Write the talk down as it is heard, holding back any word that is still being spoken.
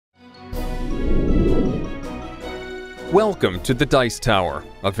Welcome to the Dice Tower,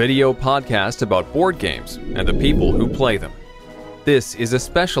 a video podcast about board games and the people who play them. This is a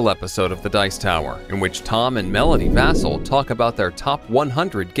special episode of the Dice Tower in which Tom and Melody Vasel talk about their top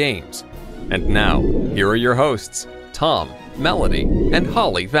 100 games. And now, here are your hosts, Tom, Melody, and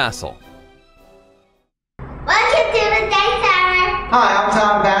Holly Vasel. Welcome to the Dice Tower. Hi, I'm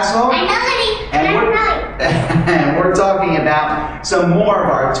Tom Vasel. I'm Melody. And we're talking about some more of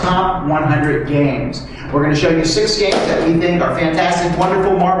our top 100 games. We're going to show you 6 games that we think are fantastic,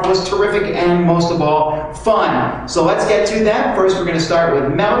 wonderful, marvelous, terrific, and most of all, fun. So let's get to that. First, we're going to start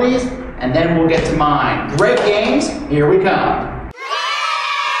with Melody's, and then we'll get to mine. Great games, here we come.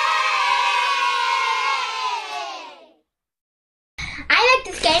 I like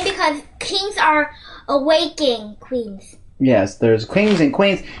this game because kings are awakening queens. Yes, there's kings and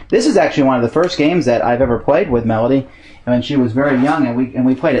queens. This is actually one of the first games that I've ever played with Melody when she was very young, and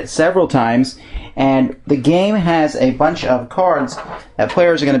we played it several times. And the game has a bunch of cards that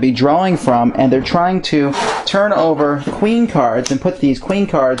players are going to be drawing from, and they're trying to turn over queen cards and put these queen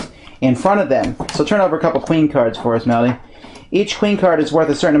cards in front of them. So turn over a couple queen cards for us, Melody. Each queen card is worth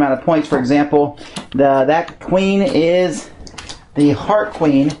a certain amount of points. For example, that queen is the heart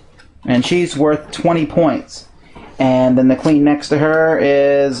queen, and she's worth 20 points. And then the queen next to her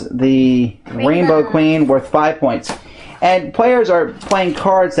is the rainbow queen, worth 5 points. And players are playing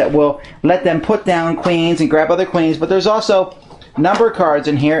cards that will let them put down queens and grab other queens, but there's also number cards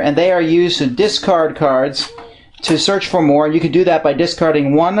in here, and they are used to discard cards to search for more. You could do that by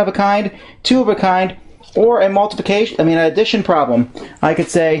discarding 1 of a kind, 2 of a kind, or an addition problem. I could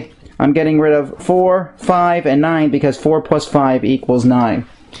say I'm getting rid of 4, 5, and 9 because 4 plus 5 equals 9.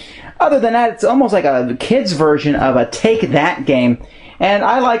 Other than that, it's almost like a kid's version of a Take That game. And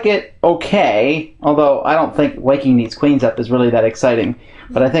I like it okay, although I don't think waking these queens up is really that exciting.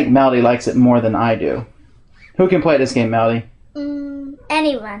 But I think Melody likes it more than I do. Who can play this game, Melody?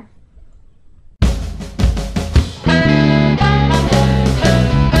 Anyone.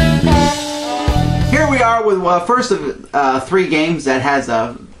 Here we are with first of 3 games that has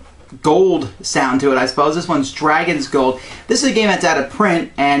a gold sound to it, I suppose. This one's Dragon's Gold. This is a game that's out of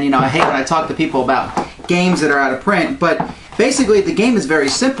print, and I hate when I talk to people about games that are out of print, but basically the game is very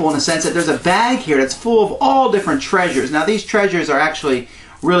simple in the sense that there's a bag here that's full of all different treasures. Now these treasures are actually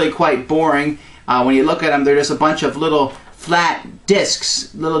really quite boring. When you look at them, they're just a bunch of little flat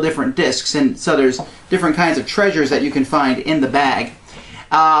discs, little different discs, and so there's different kinds of treasures that you can find in the bag.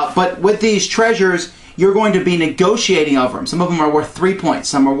 But with these treasures, you're going to be negotiating over them. Some of them are worth 3 points,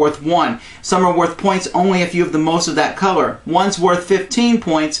 some are worth 1. Some are worth points only if you have the most of that color. One's worth 15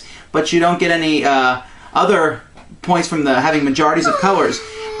 points, but you don't get any other points from having majorities of colors.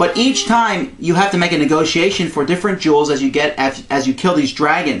 But each time you have to make a negotiation for different jewels as you kill these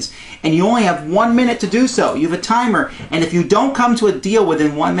dragons. And you only have 1 minute to do so. You have a timer, and if you don't come to a deal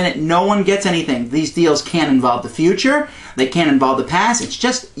within 1 minute, no one gets anything. These deals can't involve the future, they can't involve the past. It's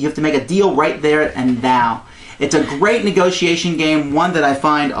just you have to make a deal right there and now. It's a great negotiation game, one that I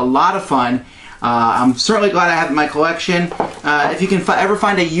find a lot of fun. I'm certainly glad I have it in my collection. If you can ever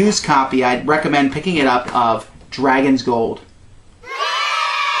find a used copy, I'd recommend picking it up of Dragon's Gold.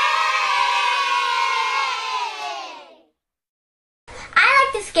 I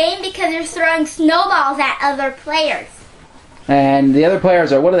like this game because they're throwing snowballs at other players. And the other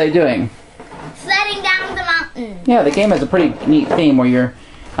players are, what are they doing? Sledding down the mountain. Yeah, the game has a pretty neat theme where you're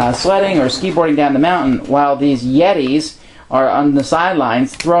sledding or ski-boarding down the mountain while these Yetis are on the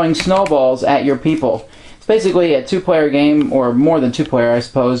sidelines throwing snowballs at your people. It's basically a 2-player game, or more than 2-player, I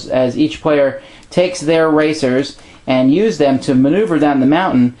suppose, as each player takes their racers and use them to maneuver down the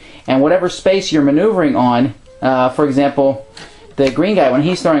mountain, and whatever space you're maneuvering on, for example, the green guy, when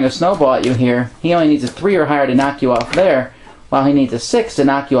he's throwing a snowball at you here, he only needs a 3 or higher to knock you off there, while he needs a 6 to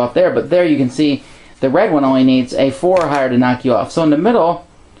knock you off there. But there you can see the red one only needs a 4 or higher to knock you off. So in the middle,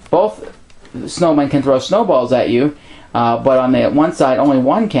 both snowmen can throw snowballs at you, but on the one side only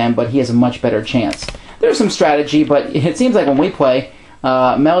one can, but he has a much better chance. There's some strategy, but it seems like when we play,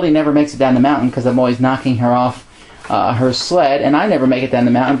 Melody never makes it down the mountain because I'm always knocking her off her sled, and I never make it down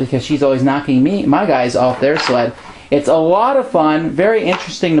the mountain because she's always knocking my guys off their sled. It's a lot of fun, very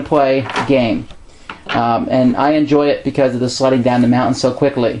interesting to play game. And I enjoy it because of the sledding down the mountain so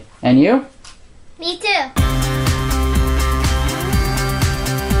quickly. And you? Me too.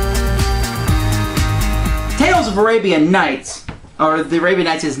 Tales of Arabian Nights, or the Arabian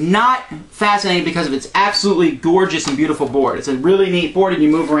Nights, is not fascinating because of its absolutely gorgeous and beautiful board. It's a really neat board, and you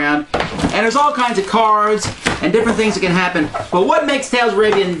move around. And there's all kinds of cards and different things that can happen. But what makes Tales of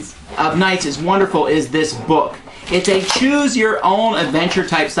Arabian Nights is wonderful is this book. It's a choose-your-own adventure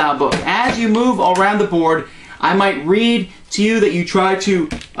type style book. As you move around the board, I might read to you that you try to,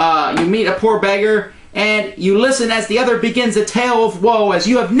 you meet a poor beggar, and you listen as the other begins a tale of woe as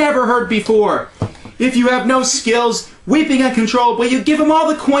you have never heard before. If you have no skills, weeping uncontrollably, you give him all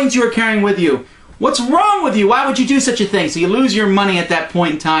the coins you are carrying with you. What's wrong with you? Why would you do such a thing? So you lose your money at that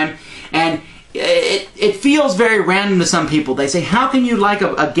point in time, and it feels very random to some people. They say, how can you like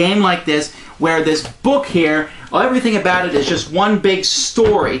a game like this where this book here, everything about it is just one big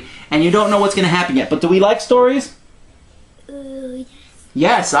story, and you don't know what's going to happen yet. But do we like stories? Yes.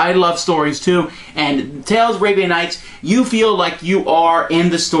 Yes, I love stories too. And Tales of Arabian Nights, you feel like you are in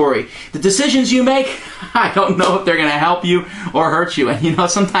the story. The decisions you make, I don't know if they're going to help you or hurt you. And you know,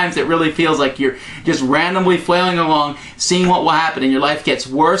 sometimes it really feels like you're just randomly flailing along, seeing what will happen, and your life gets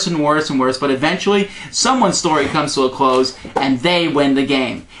worse and worse and worse. But eventually, someone's story comes to a close, and they win the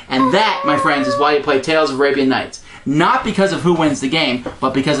game. And that, my friends, is why you play Tales of Arabian Nights. Not because of who wins the game,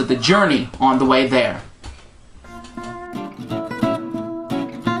 but because of the journey on the way there.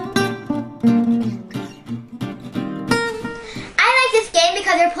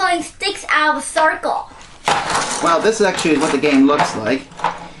 Because they're pulling sticks out of a circle. Well, this is actually what the game looks like.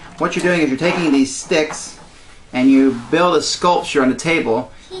 What you're doing is you're taking these sticks and you build a sculpture on the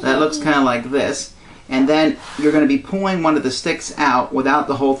table that looks kind of like this, and then you're going to be pulling one of the sticks out without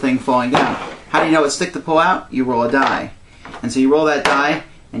the whole thing falling down. How do you know what stick to pull out? You roll a die. And so you roll that die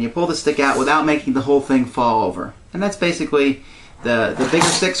and you pull the stick out without making the whole thing fall over. And that's basically the bigger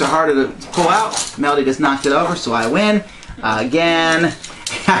sticks are harder to pull out. Melody just knocked it over, so I win. Again.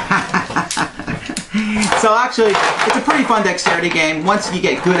 So actually, it's a pretty fun dexterity game. Once you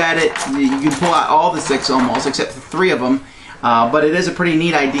get good at it, you can pull out all the sticks almost, except for 3 of them. But it is a pretty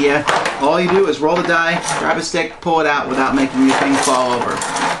neat idea. All you do is roll the die, grab a stick, pull it out without making your thing fall over.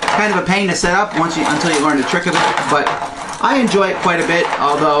 Kind of a pain to set up until you learn the trick of it, but I enjoy it quite a bit,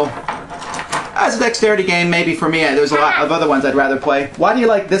 although as a dexterity game, maybe for me, there's a lot of other ones I'd rather play. Why do you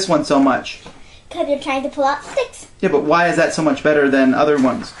like this one so much? Because you're trying to pull out sticks. Yeah, but why is that so much better than other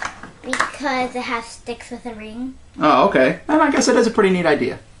ones? Because it has sticks with a ring. Oh, okay. And I guess it is a pretty neat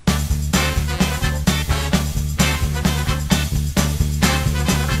idea.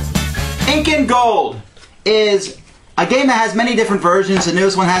 Ink and Gold is a game that has many different versions. The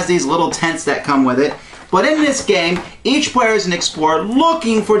newest one has these little tents that come with it. But in this game, each player is an explorer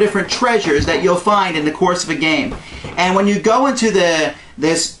looking for different treasures that you'll find in the course of a game. And when you go into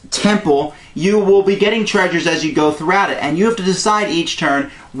this temple, you will be getting treasures as you go throughout it. And you have to decide each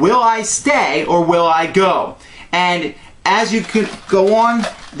turn, will I stay or will I go? And as you go on,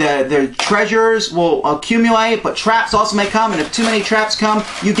 the treasures will accumulate, but traps also may come, and if too many traps come,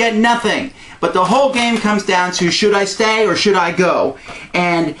 you get nothing. But the whole game comes down to, should I stay or should I go?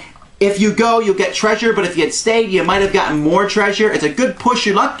 And if you go, you'll get treasure, but if you had stayed, you might have gotten more treasure. It's a good push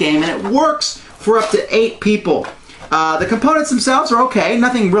your luck game, and it works for up to 8 people. The components themselves are okay,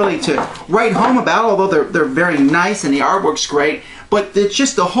 nothing really to write home about, although they're very nice and the artwork's great. But it's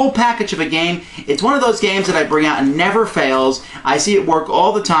just the whole package of a game. It's one of those games that I bring out and never fails. I see it work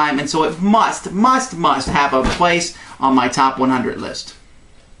all the time, and so it must have a place on my top 100 list.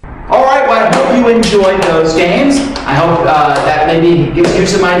 Alright, well, I hope you enjoyed those games. I hope that maybe gives you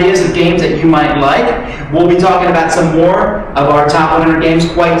some ideas of games that you might like. We'll be talking about some more of our top 100 games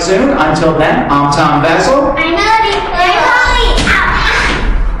quite soon. Until then, I'm Tom Vasel. I'm Melody.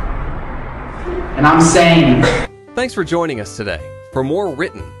 And I'm Sane. Thanks for joining us today. For more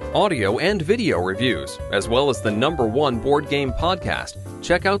written, audio, and video reviews, as well as the #1 board game podcast,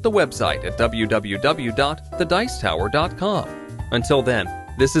 check out the website at www.thedicetower.com. Until then,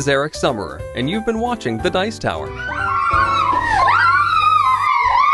 this is Eric Summerer, and you've been watching The Dice Tower.